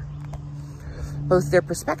we are. Both their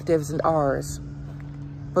perspectives and ours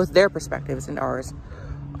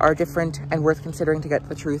are different and worth considering to get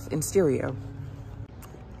the truth in stereo.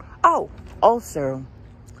 Oh, also,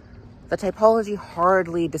 the typology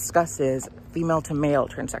hardly discusses female to male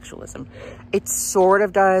transsexualism. It sort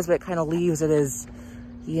of does, but it kind of leaves it as,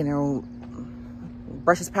 you know,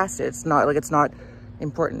 brushes past it. It's not, like, it's not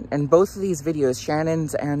important. And both of these videos,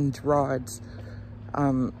 Shannyn's and Rod's,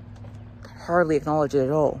 hardly acknowledge it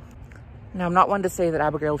at all. Now, I'm not one to say that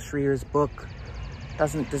Abigail Shrier's book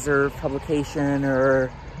doesn't deserve publication,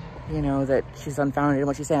 or, you know, that she's unfounded in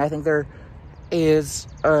what she's saying. I think there is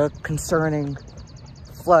a concerning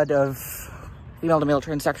flood of female to male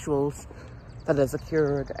transsexuals that has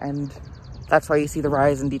occurred, and that's why you see the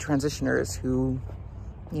rise in detransitioners who,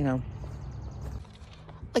 you know,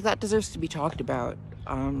 like, that deserves to be talked about.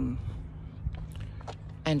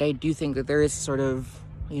 And I do think that there is sort of,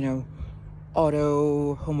 you know,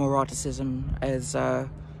 auto-homoeroticism as,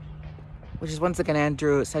 which is once again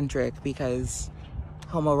androcentric, because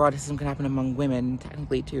homoeroticism can happen among women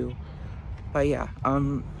technically too. But yeah,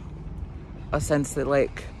 a sense that,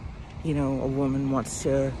 like, you know, a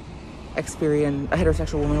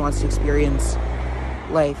heterosexual woman wants to experience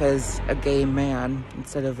life as a gay man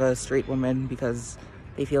instead of a straight woman, because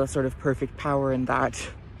they feel a sort of perfect power in that.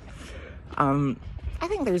 I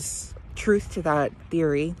think there's truth to that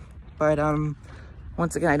theory, but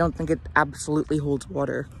once again, I don't think it absolutely holds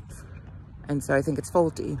water, and so I think it's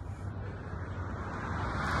faulty.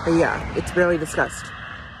 But yeah, it's barely discussed.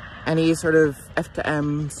 Any sort of F to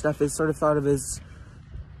M stuff is sort of thought of as,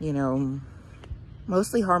 you know,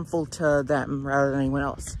 mostly harmful to them rather than anyone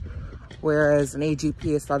else, whereas an AGP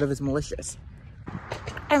is thought of as malicious.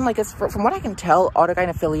 And, like, from what I can tell,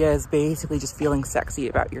 autogynephilia is basically just feeling sexy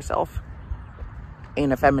about yourself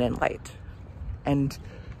in a feminine light. And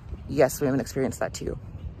yes, women experience that too.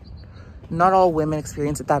 Not all women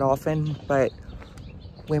experience it that often, but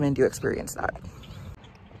women do experience that.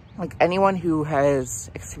 Like, anyone who has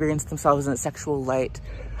experienced themselves in a sexual light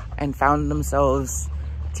and found themselves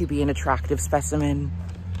to be an attractive specimen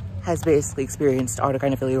has basically experienced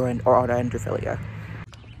autogynephilia or autoandrophilia.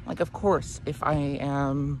 Like, of course, if I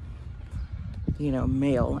am, you know,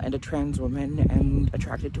 male and a trans woman and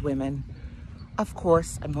attracted to women, of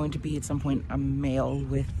course I'm going to be at some point a male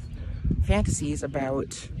with fantasies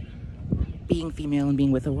about being female and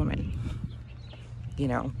being with a woman. You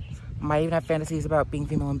know, might even have fantasies about being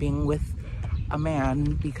female and being with a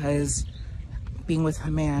man, because being with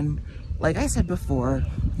a man, like I said before,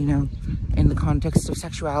 you know, in the context of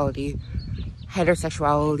sexuality,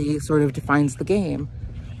 heterosexuality sort of defines the game,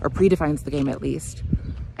 or predefines the game at least,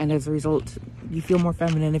 and as a result, you feel more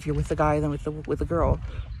feminine if you're with a guy than with a girl,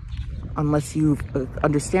 unless you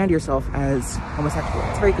understand yourself as homosexual.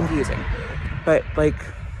 It's very confusing, but, like,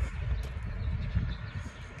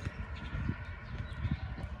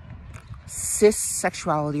 cis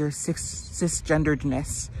sexuality or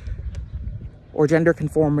cisgenderedness or gender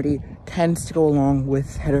conformity tends to go along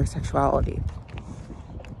with heterosexuality,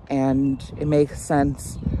 and it makes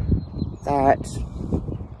sense that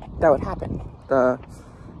that would happen. The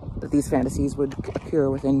that these fantasies would occur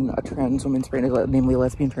within a trans woman's brain, namely a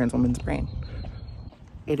lesbian trans woman's brain.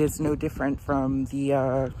 It is no different from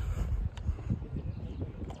the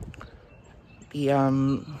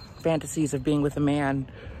fantasies of being with a man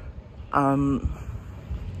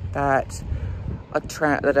that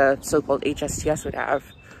a so-called HSTS would have,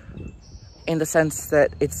 in the sense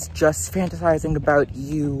that it's just fantasizing about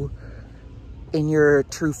you in your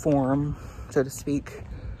true form, so to speak,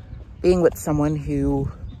 being with someone who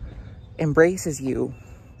embraces you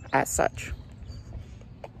as such.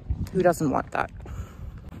 Who doesn't want that?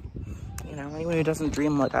 You know, anyone who doesn't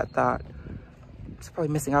dream like that is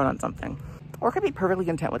probably missing out on something. Or could be perfectly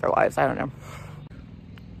content with their lives, I don't know.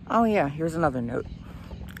 Oh yeah, here's another note.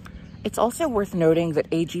 It's also worth noting that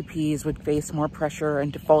AGPs would face more pressure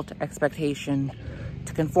and default expectation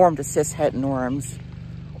to conform to cis-het norms,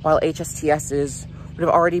 while HSTSes would have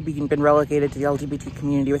already been relegated to the LGBT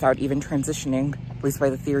community without even transitioning, at least by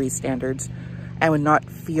the theory's standards, and would not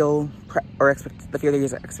feel, the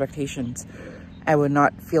theory's expectations, and would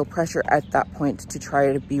not feel pressure at that point to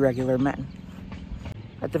try to be regular men.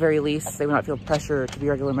 At the very least, they would not feel pressure to be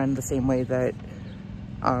regular men the same way that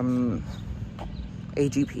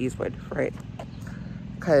AGPs would, right?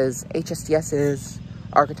 Because HSTSs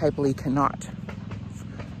archetypally cannot,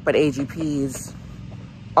 but AGPs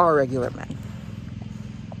are regular men,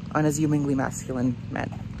 unassumingly masculine men.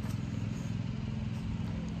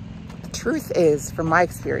 The truth is, from my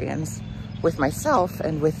experience with myself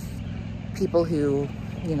and with people who,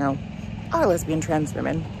 you know, are lesbian trans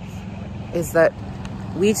women, is that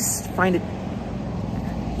we just find it,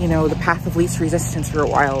 you know, the path of least resistance for a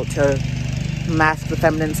while to mask the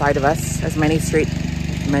feminine side of us, as many straight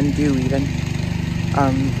men do even,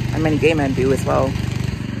 and many gay men do as well.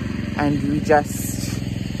 And we just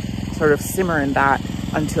sort of simmer in that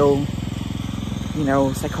until, you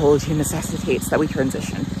know, psychology necessitates that we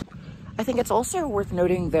transition. I think it's also worth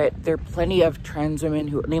noting that there are plenty of trans women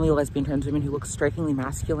who, namely lesbian trans women, who look strikingly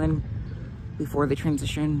masculine before they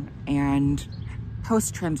transition, and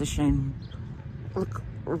post-transition look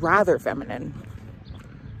rather feminine,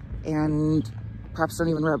 and perhaps don't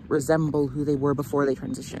even resemble who they were before they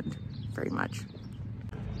transitioned very much.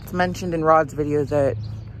 It's mentioned in Rod's video that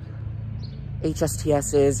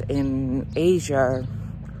HSTSs in Asia,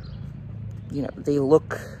 you know, they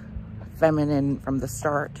look feminine from the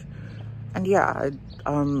start. And yeah,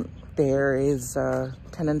 there is a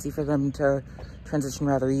tendency for them to transition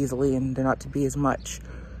rather easily, and there not to be as much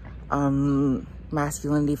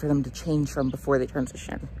masculinity for them to change from before they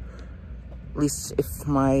transition. At least if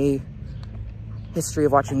my history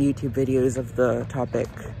of watching YouTube videos of the topic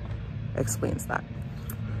explains that.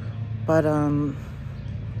 But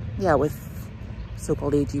yeah, with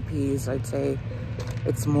so-called AGPs, I'd say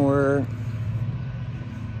it's more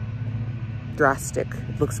drastic.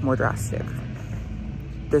 It looks more drastic.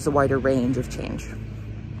 There's a wider range of change.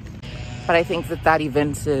 But I think that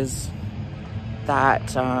evinces that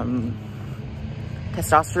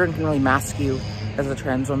testosterone can really mask you as a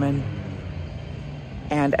trans woman,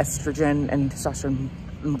 and estrogen and testosterone,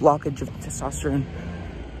 and blockage of testosterone,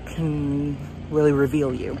 can really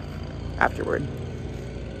reveal you afterward.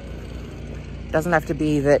 It doesn't have to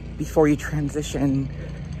be that before you transition,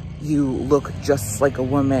 you look just like a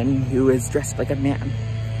woman who is dressed like a man.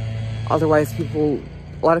 Otherwise, a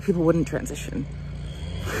lot of people wouldn't transition,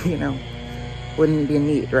 you know, wouldn't be a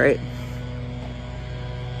need, right?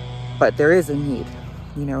 But there is a need,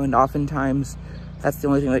 you know, and oftentimes that's the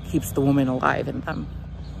only thing that keeps the woman alive in them,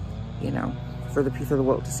 you know, for the people of the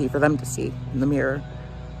world to see, for them to see in the mirror.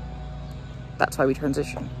 That's why we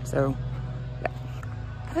transition. So yeah,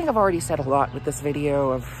 I think I've already said a lot with this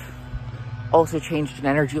video. I've also changed an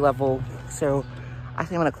energy level, so I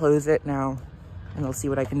think I'm gonna close it now, and I'll see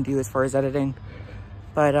what I can do as far as editing.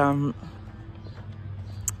 But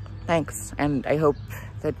thanks, and I hope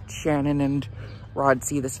that Shannyn and Rod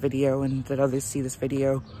see this video, and that others see this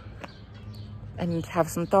video and have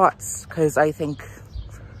some thoughts, because I think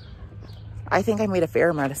I made a fair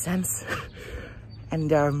amount of sense.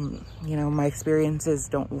 And you know, my experiences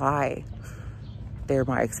don't lie. They're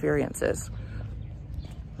my experiences.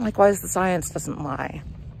 Likewise, the science doesn't lie.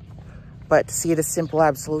 But to see it as simple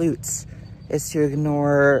absolutes is to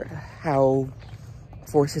ignore how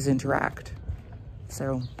forces interact.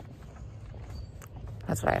 So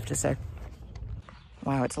that's what I have to say.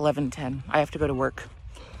 Wow, it's 11:10. I have to go to work.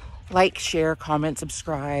 Like, share, comment,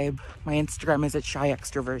 subscribe. My Instagram is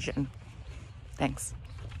 @ShyExtroversion. Thanks.